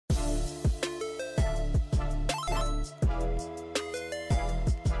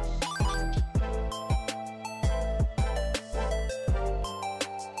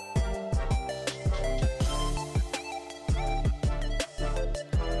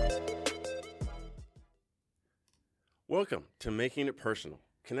Welcome to Making It Personal,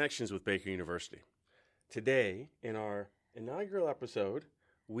 Connections with Baker University. Today, in our inaugural episode,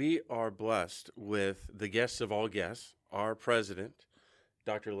 we are blessed with the guests of all guests, our president,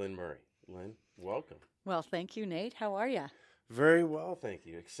 Dr. Lynne Murray. Lynne, welcome. Well, thank you, Nate. How are you? Very well, thank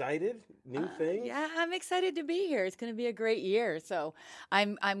you. Excited? New things? Yeah, I'm excited to be here. It's going to be a great year. So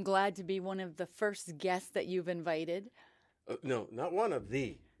I'm glad to be one of the first guests that you've invited. No, not one of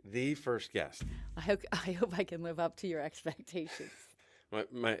the first guest. I hope I can live up to your expectations.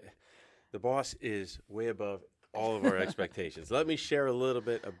 The boss is way above all of our expectations. Let me share a little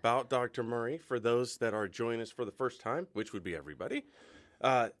bit about Dr. Murray for those that are joining us for the first time, which would be everybody.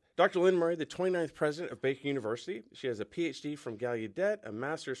 Dr. Lynne Murray, the 29th president of Baker University. She has a PhD from Gallaudet, a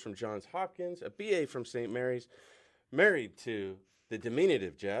master's from Johns Hopkins, a BA from St. Mary's, married to the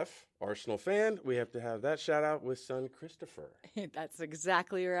diminutive Jeff, Arsenal fan. We have to have that shout out with son Christopher. That's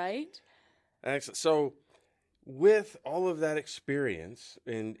exactly right. Excellent. So with all of that experience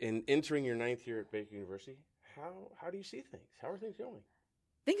in entering your 9th year at Baker University, how do you see things? How are things going?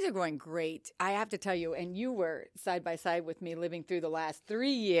 Things are going great. I have to tell you, and you were side by side with me living through the last 3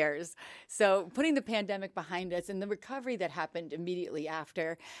 years. So putting the pandemic behind us and the recovery that happened immediately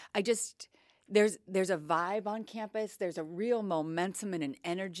after, there's a vibe on campus. There's a real momentum and an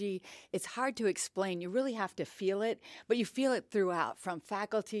energy. It's hard to explain. You really have to feel it, but you feel it throughout, from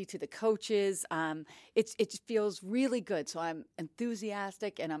faculty to the coaches. It feels really good. So I'm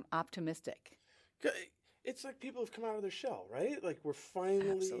enthusiastic and I'm optimistic. It's like people have come out of their shell, right? Like we're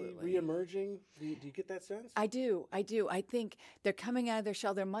finally reemerging. Do you get that sense? I do. I think they're coming out of their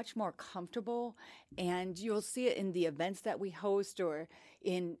shell. They're much more comfortable, and you'll see it in the events that we host, or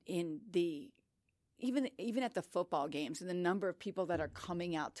in the even at the football games, and the number of people that are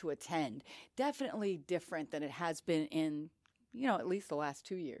coming out to attend. Definitely different than it has been in, at least the last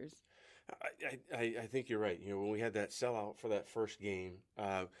 2 years. I think you're right. When we had that sellout for that first game,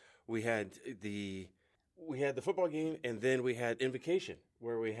 we had the football game, and then we had Invocation,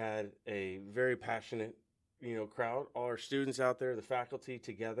 where we had a very passionate, crowd, all our students out there, the faculty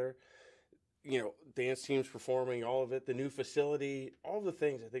together, dance teams performing, all of it, the new facility, all the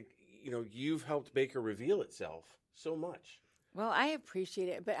things. I think, you've helped Baker reveal itself so much. Well, I appreciate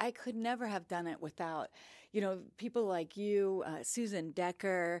it, but I could never have done it without, people like you, Susan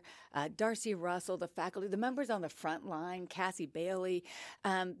Decker, Darcy Russell, the faculty, the members on the front line, Cassie Bailey.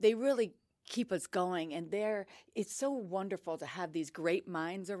 They really keep us going, and it's so wonderful to have these great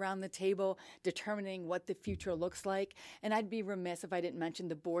minds around the table determining what the future looks like. And I'd be remiss if I didn't mention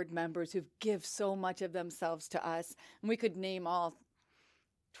the board members who give so much of themselves to us, and we could name all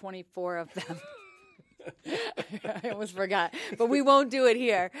 24 of them. I almost forgot, but we won't do it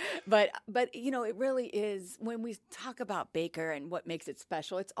here. But it really is, when we talk about Baker and what makes it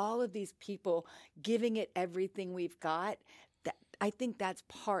special, it's all of these people giving it everything we've got. I think that's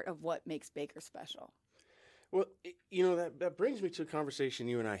part of what makes Baker special. Well, that brings me to a conversation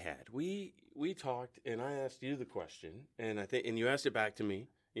you and I had. We talked, and I asked you the question, and you asked it back to me,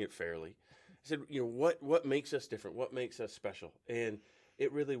 fairly. I said, what makes us different? What makes us special? And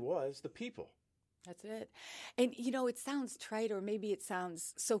it really was the people. That's it. And, it sounds trite, or maybe it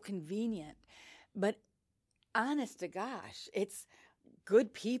sounds so convenient, but honest to gosh, it's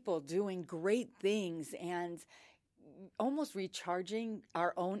good people doing great things and almost recharging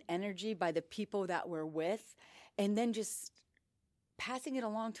our own energy by the people that we're with, and then just passing it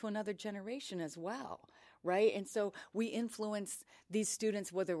along to another generation as well, right? And so we influence these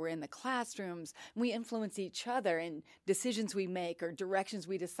students, whether we're in the classrooms, we influence each other in decisions we make or directions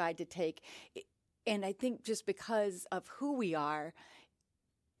we decide to take. And I think just because of who we are,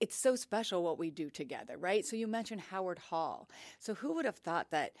 it's so special what we do together, right? So you mentioned Howard Hall. So who would have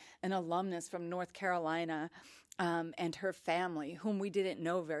thought that an alumnus from North Carolina and her family, whom we didn't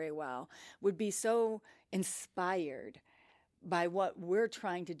know very well, would be so inspired by what we're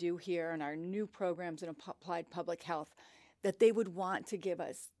trying to do here in our new programs in applied public health, that they would want to give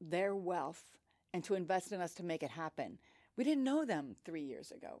us their wealth and to invest in us to make it happen. We didn't know them 3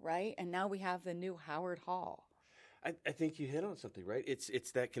 years ago, right? And now we have the new Howard Hall. I think you hit on something, right?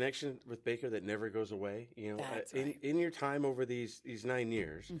 It's that connection with Baker that never goes away. That's right. In your time over these 9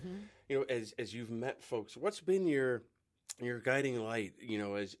 years, as you've met folks, what's been your guiding light?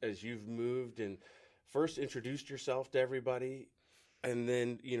 As you've moved and first introduced yourself to everybody, and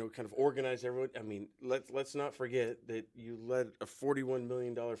then kind of organized everyone. I mean, let's not forget that you led a $41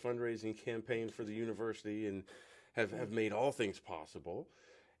 million fundraising campaign for the university and have made all things possible,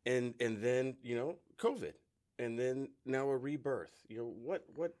 and then COVID. and then now a rebirth.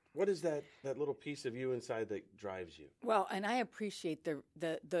 What is that little piece of you inside that drives you? Well, and I appreciate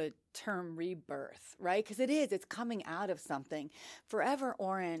the term rebirth, right? Because it's coming out of something. Forever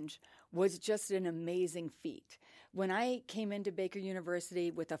Orange was just an amazing feat. When I came into Baker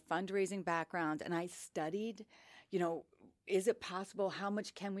University with a fundraising background and I studied, is it possible? How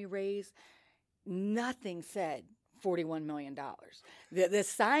much can we raise? Nothing said $41 million. The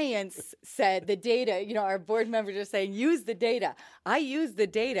science said, the data, our board members are saying, use the data. I used the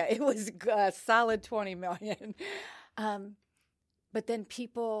data. It was a solid 20 million. But then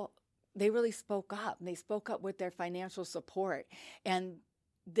people, they really spoke up. They spoke up with their financial support. And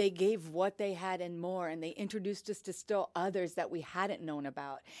they gave what they had and more. And they introduced us to still others that we hadn't known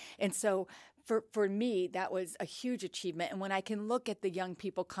about. And so for me, that was a huge achievement. And when I can look at the young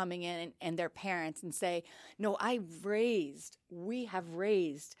people coming in and their parents and say, no, we have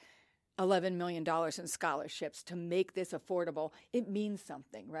raised $11 million in scholarships to make this affordable, it means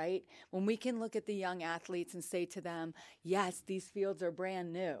something, right? When we can look at the young athletes and say to them, yes, these fields are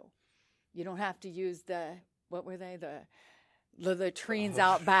brand new. You don't have to use what were they? The latrines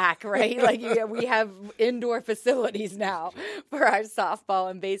out back, right? Like we have indoor facilities now for our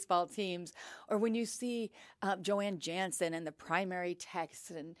softball and baseball teams. Or when you see Joanne Jansen and the primary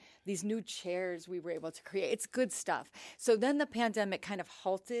text and these new chairs we were able to create, it's good stuff. So then the pandemic kind of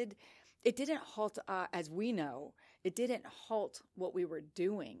halted. It didn't halt, as we know, it didn't halt what we were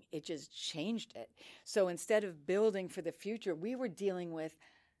doing. It just changed it. So instead of building for the future, we were dealing with,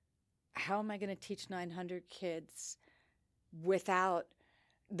 how am I going to teach 900 kids without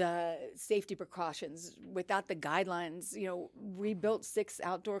the safety precautions, without the guidelines? We built 6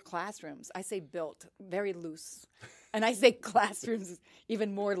 outdoor classrooms. I say built, very loose. And I say classrooms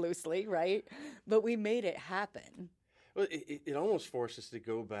even more loosely, right? But we made it happen. Well, it almost forced us to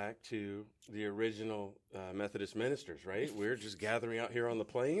go back to the original Methodist ministers, right? We're just gathering out here on the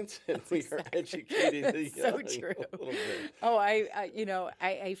plains, and we are educating the young. So true. A little bit. Oh,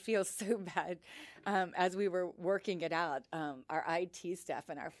 I feel so bad. As we were working it out, our IT staff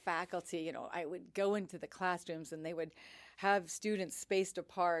and our faculty, I would go into the classrooms and they would have students spaced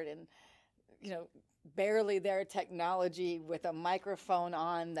apart and, barely their technology with a microphone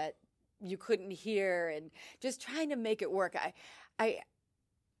on that you couldn't hear, and just trying to make it work. I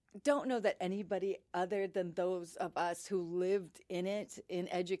don't know that anybody other than those of us who lived in it, in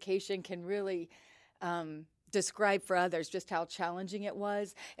education, can really describe for others just how challenging it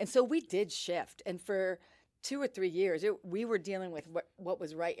was. And so we did shift. And for 2 or 3 years, we were dealing with what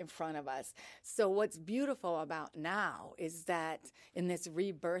was right in front of us. So what's beautiful about now is that in this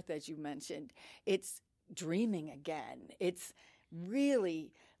rebirth, as you mentioned, it's dreaming again. It's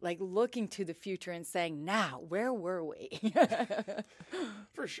really like looking to the future and saying, now, where were we?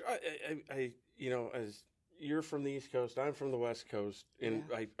 For sure. I as you're from the East Coast, I'm from the West Coast, and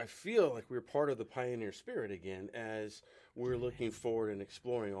yeah. I feel like we're part of the pioneer spirit again as we're looking forward and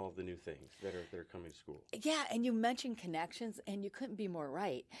exploring all of the new things that are coming to school. Yeah, and you mentioned connections, and you couldn't be more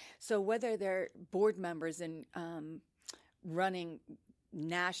right. So whether they're board members and running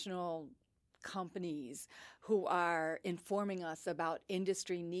national companies who are informing us about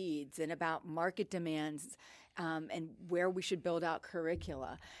industry needs and about market demands and where we should build out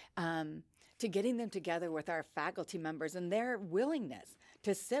curricula, to getting them together with our faculty members and their willingness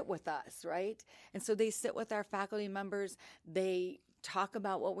to sit with us, right? And so they sit with our faculty members, they talk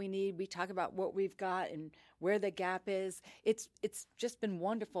about what we need, we talk about what we've got and where the gap is. It's just been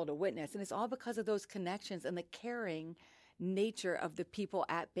wonderful to witness, and it's all because of those connections and the caring nature of the people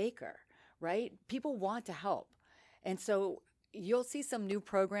at Baker. Right? People want to help. And so you'll see some new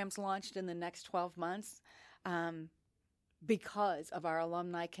programs launched in the next 12 months because of our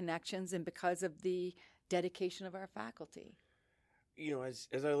alumni connections and because of the dedication of our faculty.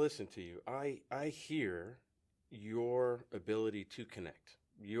 As I listen to you, I hear your ability to connect,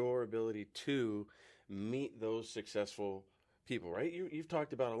 your ability to meet those successful people, right? You've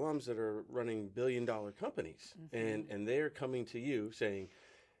talked about alums that are running billion-dollar companies, mm-hmm. and they're coming to you saying,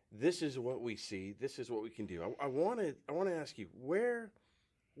 this is what we see. This is what we can do. I want to ask you, where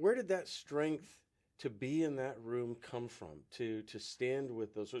did that strength to be in that room come from? To stand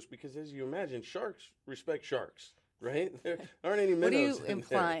with those folks? Because as you imagine, sharks respect sharks, right? There aren't any minnows. What are you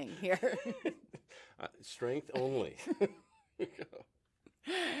implying here? Strength only.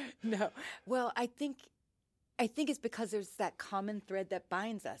 No. Well, I think it's because there's that common thread that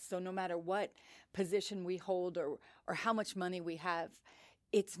binds us. So no matter what position we hold or how much money we have,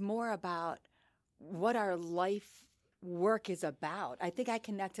 it's more about what our life work is about. I think I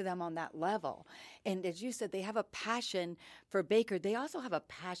connect to them on that level. And as you said, they have a passion for Baker. They also have a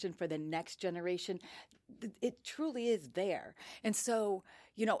passion for the next generation. It truly is there. And so,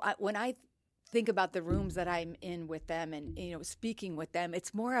 when I think about the rooms that I'm in with them and, speaking with them,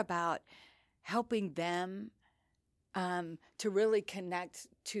 it's more about helping them to really connect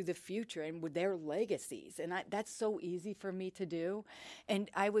to the future and with their legacies. And that's so easy for me to do.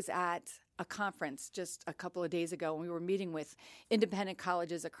 And I was at a conference just a couple of days ago, and we were meeting with independent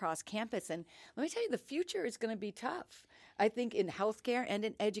colleges across campus. And let me tell you, the future is going to be tough. I think in healthcare and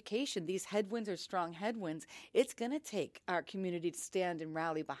in education, these headwinds are strong headwinds. It's going to take our community to stand and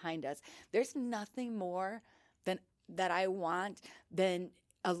rally behind us. There's nothing more that I want than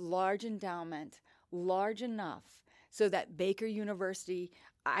a large endowment, large enough so that Baker University,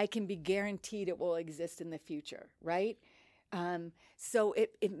 I can be guaranteed it will exist in the future, right? So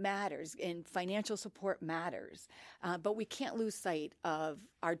it matters, and financial support matters. But we can't lose sight of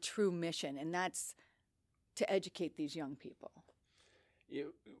our true mission, and that's to educate these young people.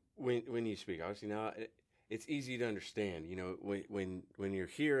 When you speak, obviously now it's easy to understand. When you're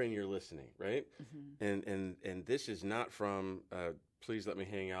here and you're listening, right? Mm-hmm. And this is not from please let me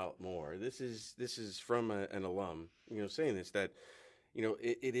hang out more. This is from an alum, saying this, that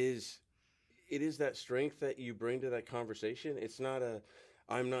it is that strength that you bring to that conversation. It's not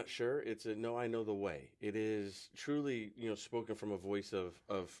I'm not sure. It's a no, I know the way. It is truly, spoken from a voice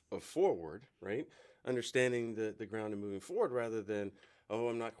of forward, right? Understanding the ground and moving forward, rather than, oh,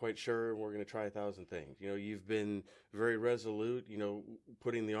 I'm not quite sure, we're going to try 1,000 things. You've been very resolute,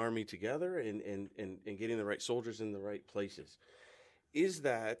 putting the Army together and getting the right soldiers in the right places. Was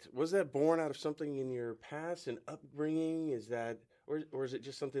that born out of something in your past and upbringing? Or is it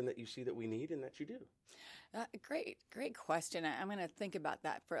just something that you see that we need and that you do? Great question. I'm going to think about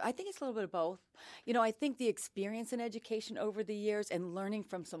that I think it's a little bit of both. I think the experience in education over the years and learning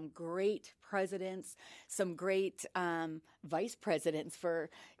from some great presidents, some great vice presidents for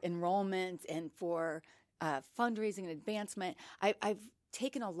enrollment and for fundraising and advancement, I've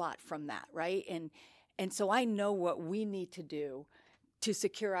taken a lot from that, right? And so I know what we need to do to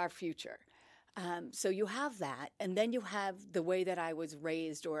secure our future. So you have that, and then you have the way that I was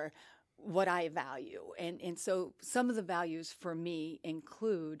raised or what I value. And so some of the values for me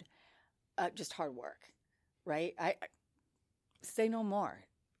include just hard work, right? I say no more.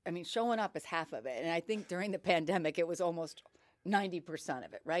 I mean, showing up is half of it. And I think during the pandemic, it was almost 90%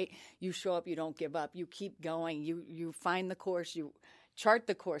 of it, right? You show up, you don't give up, you keep going, you find the course, you chart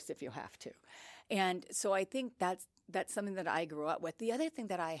the course if you have to. And so I think that's something that I grew up with. The other thing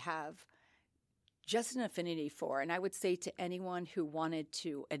that I have just an affinity for, and I would say to anyone who wanted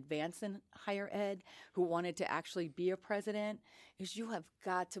to advance in higher ed, who wanted to actually be a president, is you have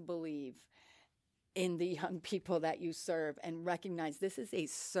got to believe in the young people that you serve and recognize this is a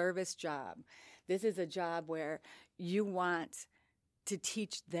service job. This is a job where you want to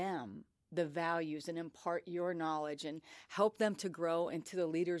teach them the values and impart your knowledge and help them to grow into the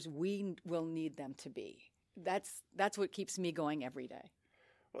leaders we will need them to be. That's what keeps me going every day.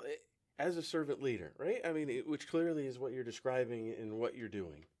 Well, as a servant leader, right? I mean, which clearly is what you're describing and what you're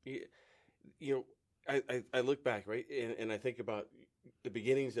doing. I look back, right, and I think about the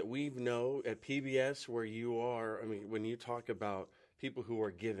beginnings that we know at PBS, where you are. I mean, when you talk about people who are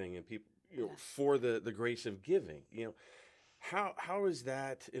giving and people, for the grace of giving, how is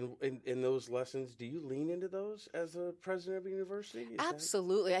that in those lessons? Do you lean into those as a president of a university?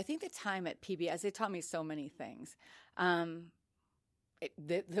 Absolutely. I think the time at PBS, it taught me so many things.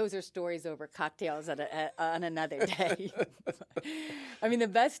 Those are stories over cocktails on another day. I mean, the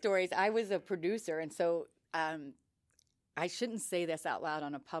best stories, I was a producer, and so I shouldn't say this out loud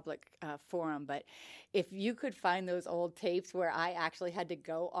on a public forum, but if you could find those old tapes where I actually had to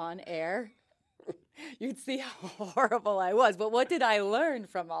go on air, you'd see how horrible I was. But what did I learn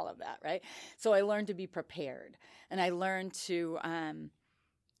from all of that, right? So I learned to be prepared, and I learned to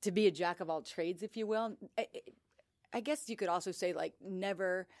be a jack of all trades, if you will. I guess you could also say, like,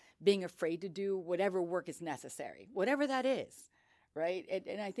 never being afraid to do whatever work is necessary, whatever that is, right?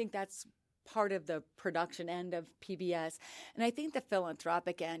 And I think that's part of the production end of PBS. And I think the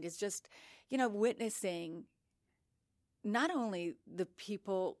philanthropic end is just, witnessing not only the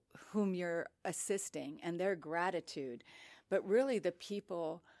people whom you're assisting and their gratitude, but really the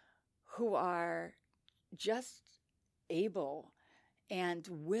people who are just able and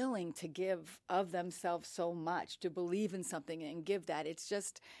willing to give of themselves so much, to believe in something and give that.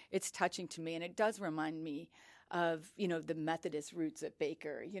 It's touching to me. And it does remind me of, the Methodist roots at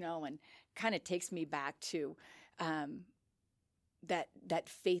Baker, and kind of takes me back to that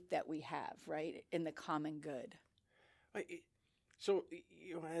faith that we have, right, in the common good. I, so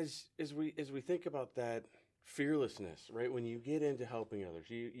as we think about that fearlessness, right? When you get into helping others,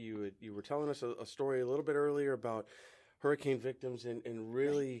 you were telling us a story a little bit earlier about hurricane victims and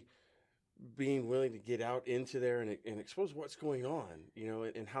really being willing to get out into there and expose what's going on,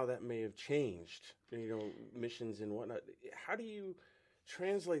 and how that may have changed, missions and whatnot. How do you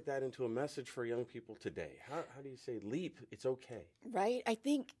translate that into a message for young people today? How do you say, leap, it's okay? Right. I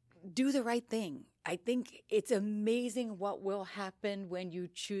think do the right thing. I think it's amazing what will happen when you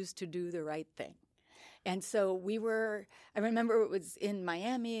choose to do the right thing. And so I remember it was in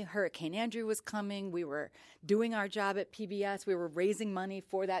Miami, Hurricane Andrew was coming. We were doing our job at PBS. We were raising money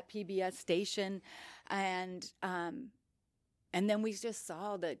for that PBS station. And then we just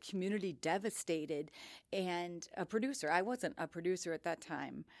saw the community devastated. And I wasn't a producer at that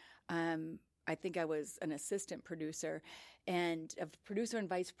time. I think I was an assistant producer. And a producer and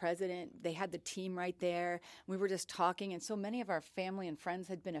vice president, they had the team right there. We were just talking. And so many of our family and friends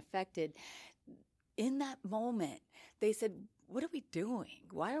had been affected. In that moment, they said, what are we doing?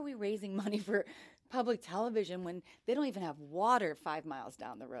 Why are we raising money for public television when they don't even have water 5 miles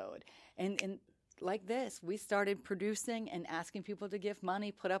down the road? And like this, we started producing and asking people to give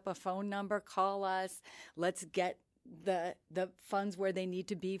money, put up a phone number, call us. Let's get the funds where they need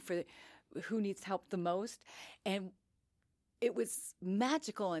to be for who needs help the most. And it was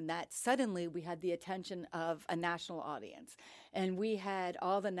magical in that suddenly we had the attention of a national audience. And we had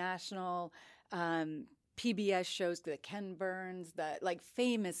all the national PBS shows, the Ken Burns, the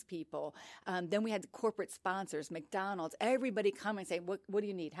famous people. Then we had the corporate sponsors, McDonald's, everybody come and say, what do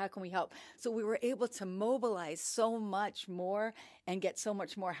you need? How can we help? So we were able to mobilize so much more and get so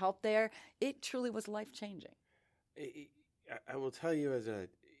much more help there. It truly was life-changing. I will tell you as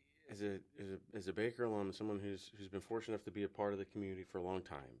a Baker alum, someone who's been fortunate enough to be a part of the community for a long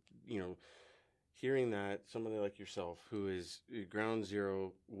time, hearing that somebody like yourself who is ground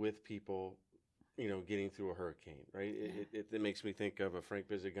zero with people, getting through a hurricane, right? Yeah. It makes me think of a Frank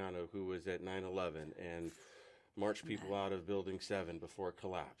Bizzigano who was at 9/11 and marched people out of Building 7 before it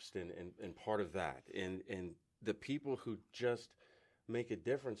collapsed, and part of that, and the people who just make a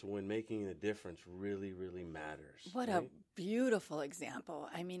difference when making a difference really, really matters. What right? A beautiful example.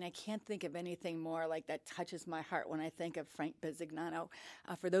 I mean, I can't think of anything more that touches my heart when I think of Frank Bizzigano.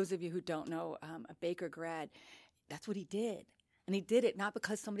 For those of you who don't know, a Baker grad, that's what he did. And he did it not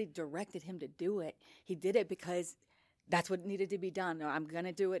because somebody directed him to do it. He did it because that's what needed to be done. No, I'm going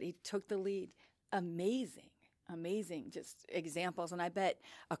to do it. He took the lead. Amazing just examples. And I bet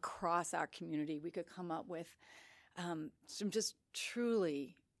across our community we could come up with some just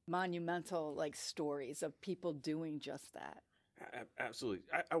truly monumental stories of people doing just that. Absolutely.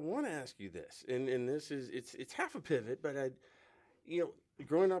 I want to ask you this, and this is it's half a pivot, but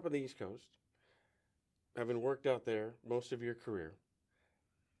growing up on the East Coast, having worked out there most of your career,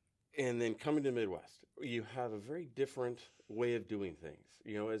 and then coming to the Midwest, you have a very different way of doing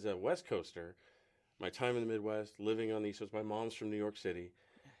things. As a West Coaster, my time in the Midwest, living on the East Coast, my mom's from New York City.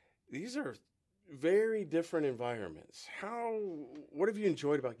 These are very different environments. What have you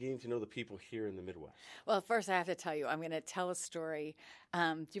enjoyed about getting to know the people here in the Midwest? Well, first I have to tell you, I'm going to tell a story.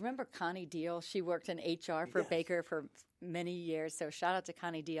 Do you remember Connie Deal? She worked in HR for Baker for many years. So shout out to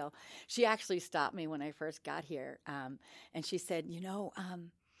Connie Deal. She actually stopped me when I first got here. And she said,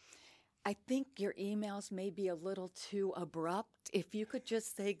 I think your emails may be a little too abrupt. If you could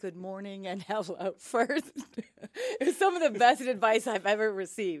just say good morning and hello first. It's some of the best advice I've ever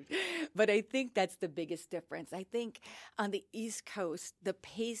received. But I think that's the biggest difference. I think on the East Coast, the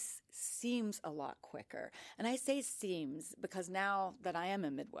pace seems a lot quicker. And I say seems because now that I am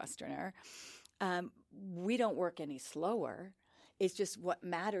a Midwesterner, we don't work any slower. It's just what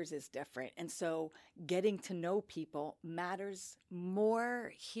matters is different. And so getting to know people matters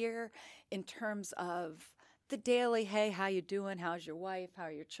more here in terms of the daily, hey, how you doing? How's your wife? How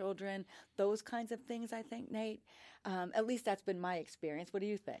are your children? Those kinds of things, I think, Nate. At least that's been my experience. What do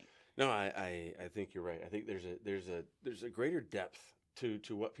you think? No, I think you're right. I think there's a greater depth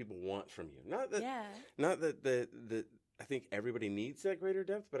to what people want from you. Not that I think everybody needs that greater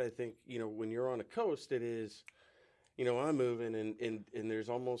depth, but I think, when you're on a coast, it is, I'm moving and there's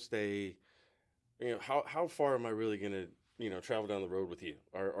almost a, how far am I really going to, travel down the road with you?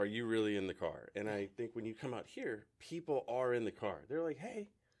 Are you really in the car? And I think when you come out here, people are in the car. They're like, hey,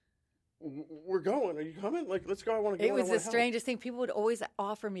 we're going. Are you coming? Like, let's go. I want to go. It was the strangest thing. People would always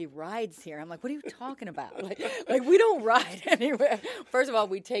offer me rides here. I'm like, what are you talking about? Like we don't ride anywhere. First of all,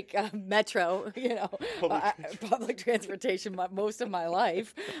 we take metro, public transportation most of my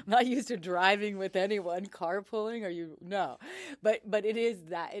life. I'm not used to driving with anyone, carpooling. No, but it is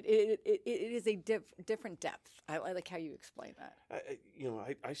that. It is a different depth. I like how you explain that.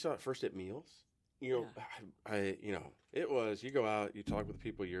 I saw it first at meals. It was, you go out, you talk with the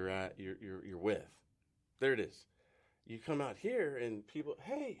people you're with. There it is. You come out here and people,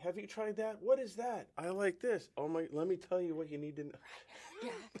 hey, have you tried that? What is that? I like this. Oh my, let me tell you what you need to know.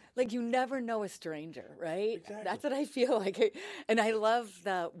 Yeah. Like you never know a stranger, right? Exactly. That's what I feel like. And I love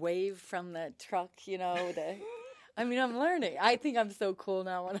the wave from the truck, I'm learning. I think I'm so cool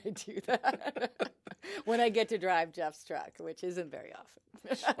now when I do that. When I get to drive Jeff's truck, which isn't very often.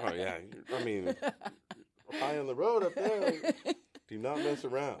 Oh, yeah. High on the road up there. Like, do not mess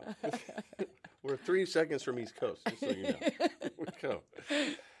around. We're 3 seconds from East Coast, just so you know. We go.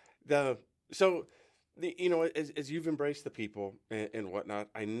 As you've embraced the people and whatnot,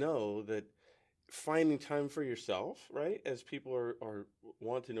 I know that finding time for yourself, right? As people are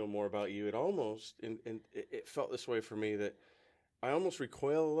want to know more about you, it felt this way for me that I almost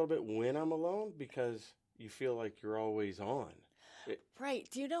recoil a little bit when I'm alone because you feel like you're always on. Right.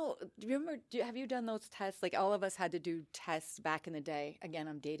 Do you remember, have you done those tests? Like all of us had to do tests back in the day. Again,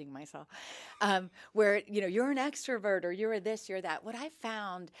 I'm dating myself. Where, you're an extrovert or you're this, you're that. What I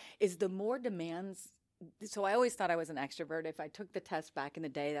found is the more demands. So I always thought I was an extrovert. If I took the test back in the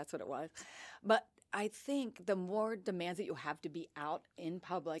day, that's what it was. But I think the more demands that you have to be out in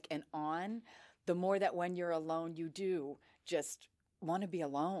public and on, the more that when you're alone, you do just want to be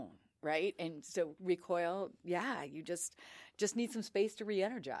alone, right? And so recoil, you just need some space to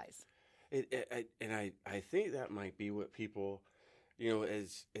re-energize. I think that might be what people,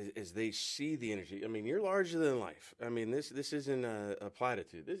 as they see the energy. I mean, you're larger than life. I mean, this isn't a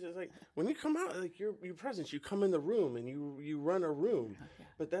platitude. This is like when you come out, like your presence. You come in the room and you run a room,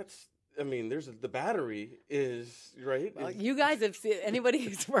 but that's. I mean, the battery is right. Well, you guys have seen, anybody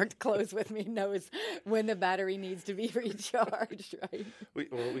who's worked close with me knows when the battery needs to be recharged, right?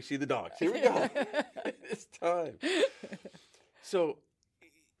 We see the dogs. Here we go. It's time. So,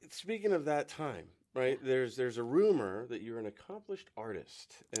 speaking of that time, right? There's a rumor that you're an accomplished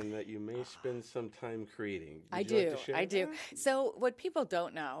artist and that you may spend some time creating. I do. So, what people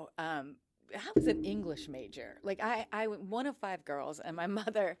don't know. I was an English major. Like I one of 5 girls, and my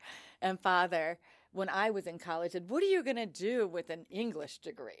mother and father, when I was in college, said, "What are you going to do with an English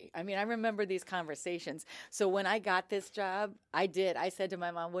degree?" I mean, I remember these conversations. So when I got this job, I said to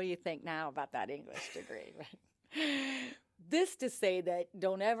my mom, "What do you think now about that English degree?" This to say that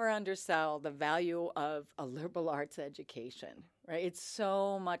don't ever undersell the value of a liberal arts education, right? It's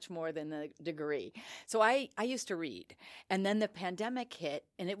so much more than the degree. So I used to read, and then the pandemic hit,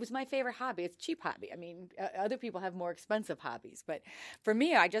 and it was my favorite hobby. It's a cheap hobby. I mean, other people have more expensive hobbies, but for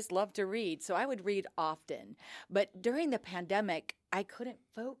me, I just love to read. So I would read often. But during the pandemic, I couldn't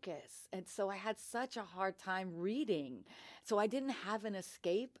focus, and so I had such a hard time reading. So I didn't have an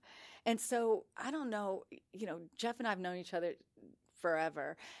escape. And so, I don't know, Jeff and I have known each other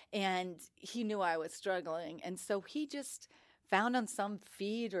forever, and he knew I was struggling. And so he just found on some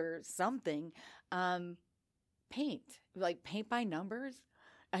feed or something, paint by numbers.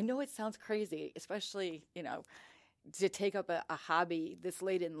 I know it sounds crazy, especially, to take up a hobby this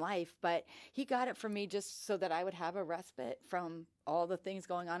late in life, but he got it for me just so that I would have a respite from all the things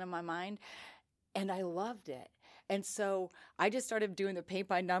going on in my mind. And I loved it. And so I just started doing the paint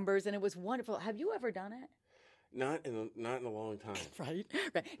by numbers, and it was wonderful. Have you ever done it? Not in a long time. Right.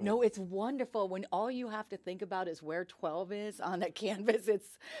 No, it's wonderful when all you have to think about is where 12 is on a canvas.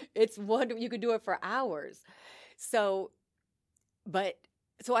 It's wonderful. You could do it for hours. So I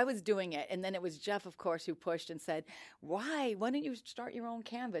was doing it, and then it was Jeff, of course, who pushed and said, why don't you start your own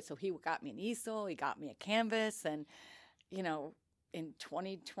canvas? So he got me an easel, he got me a canvas, and, in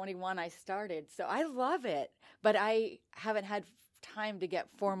 2021, I started. So I love it, but I haven't had time to get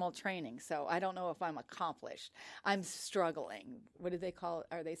formal training. So I don't know if I'm accomplished. I'm struggling. What do they call it?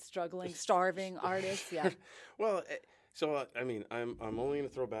 Are they struggling, starving artists? Yeah. Well, I'm only going to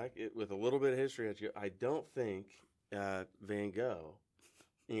throw back with a little bit of history at you. I don't think Van Gogh,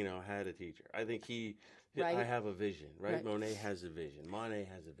 had a teacher. I think right. I have a vision, right? Monet has a vision. Monet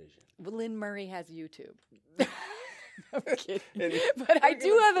has a vision. Well, Lynne Murray has YouTube. I'm kidding. But I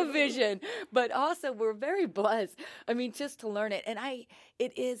do have a vision. But also, we're very blessed. I mean, just to learn it. And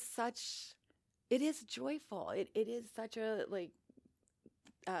it is joyful. It is such a,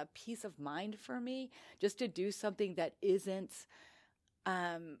 peace of mind for me just to do something that isn't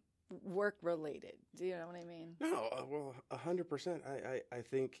work related. Do you know what I mean? No, well, 100%. I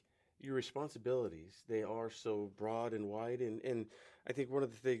think your responsibilities, they are so broad and wide. And I think one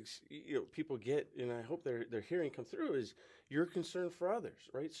of the things, people get, and I hope they're hearing come through, is your concern for others,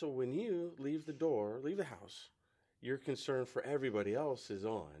 right? So when you leave the house, your concern for everybody else is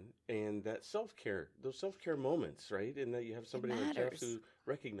on, and that those self-care moments, right? And that you have somebody like Jeff who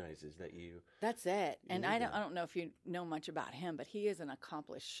recognizes that you. That's it. And I don't know if you know much about him, but he is an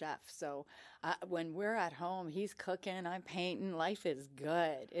accomplished chef. So when we're at home, he's cooking, I'm painting. Life is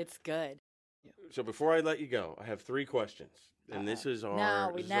good. It's good. So before I let you go, I have 3 questions, and this is our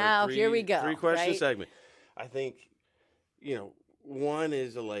now here we go. 3-question segment. I think, one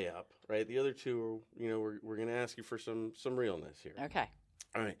is a layup, right? The other 2 are, we're going to ask you for some realness here. Okay.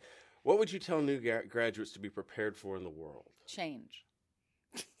 All right. What would you tell new graduates to be prepared for in the world? Change.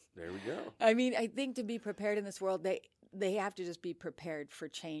 There we go. I mean, I think to be prepared in this world, they have to just be prepared for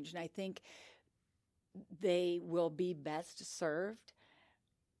change. And I think they will be best served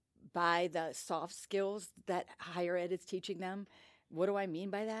by the soft skills that higher ed is teaching them. What do I mean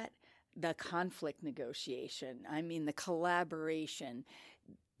by that? The conflict negotiation. I mean, the collaboration.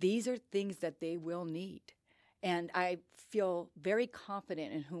 These are things that they will need. And I feel very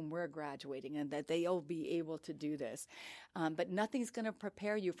confident in whom we're graduating and that they'll be able to do this. But nothing's going to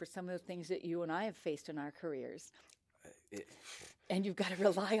prepare you for some of the things that you and I have faced in our careers. And you've got to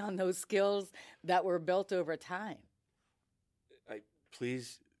rely on those skills that were built over time.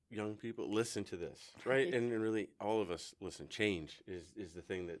 Please, young people, listen to this, right? And really, all of us listen. Change is the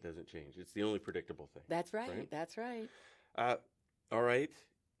thing that doesn't change. It's the only predictable thing. That's right. That's right. All right.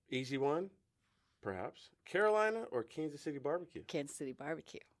 Easy one, perhaps. Carolina or Kansas City barbecue? Kansas City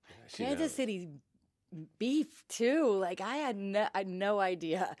barbecue. Kansas City beef, too. Like, I had no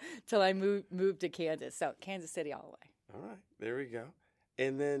idea till I moved to Kansas. So, Kansas City all the way. All right. There we go.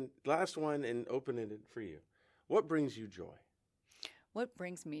 And then last one, and open-ended for you. What brings you joy? What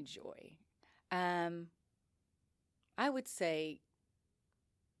brings me joy? I would say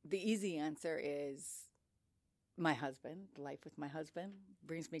the easy answer is my husband. Life with my husband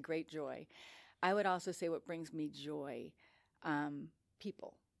brings me great joy. I would also say what brings me joy,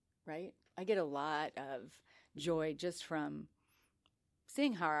 people, right? I get a lot of joy just from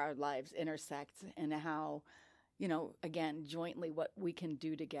seeing how our lives intersect and how, again, jointly what we can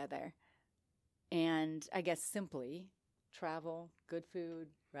do together. And I guess simply travel, good food,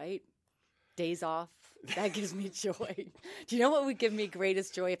 right? Days off. That gives me joy. Do you know what would give me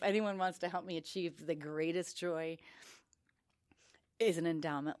greatest joy? If anyone wants to help me achieve the greatest joy, is an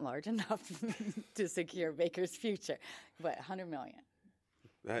endowment large enough to secure Baker's future. But $100 million.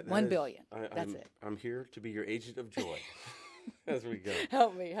 $1 billion. That's it. I'm here to be your agent of joy as we go.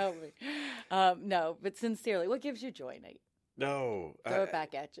 Help me. No, but sincerely, what gives you joy, Nate? No. Throw it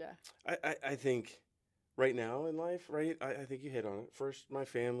back at you. I think right now in life, right, I think you hit on it. First, my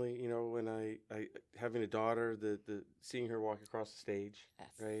family, when I having a daughter, the seeing her walk across the stage, yes.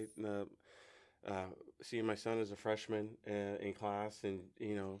 Right? And, seeing my son as a freshman in class, and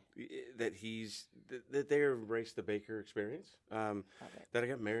that they embrace the Baker experience. That I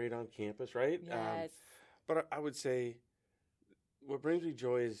got married on campus, right? Yes. But I would say, what brings me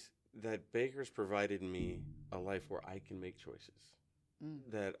joy is that Baker's provided me a life where I can make choices.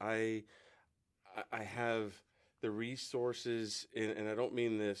 That I have the resources, and I don't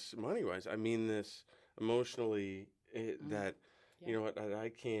mean this money wise. I mean this emotionally. That I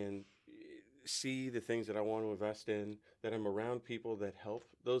can see the things that I want to invest in, that I'm around people that help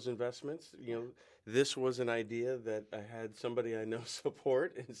those investments. This was an idea that I had somebody I know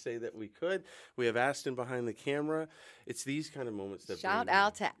support and say that we could. We have Aston behind the camera. It's these kind of moments that shout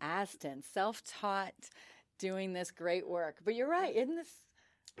out to Aston, self-taught, doing this great work. But you're right, isn't this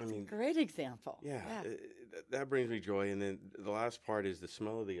a great example? Yeah. That brings me joy. And then the last part is the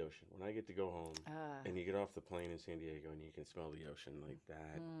smell of the ocean. When I get to go home and you get off the plane in San Diego and you can smell the ocean like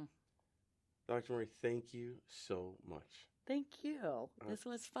that. Dr. Murray, thank you so much. Thank you. This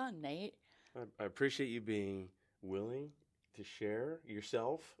was fun, Nate. I appreciate you being willing to share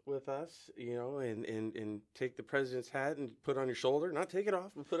yourself with us, and take the president's hat and put on your shoulder. Not take it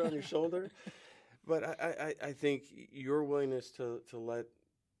off, but put it on your shoulder. But I think your willingness to let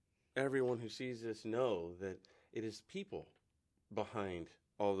everyone who sees this know that it is people behind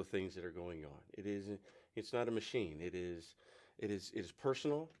all the things that are going on. It's not a machine. It is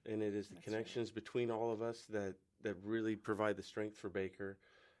personal, and it is the connections between all of us that really provide the strength for Baker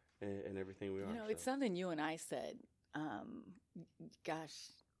and everything we are. It's something you and I said,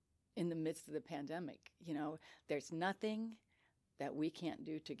 in the midst of the pandemic, there's nothing that we can't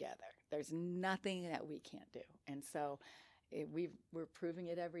do together. There's nothing that we can't do. And so we're proving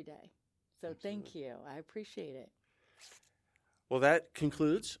it every day. So thank you. I appreciate it. Well, that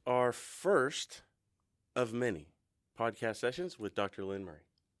concludes our first of many podcast sessions with Dr. Lynne Murray.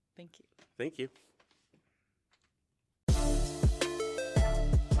 Thank you. Thank you.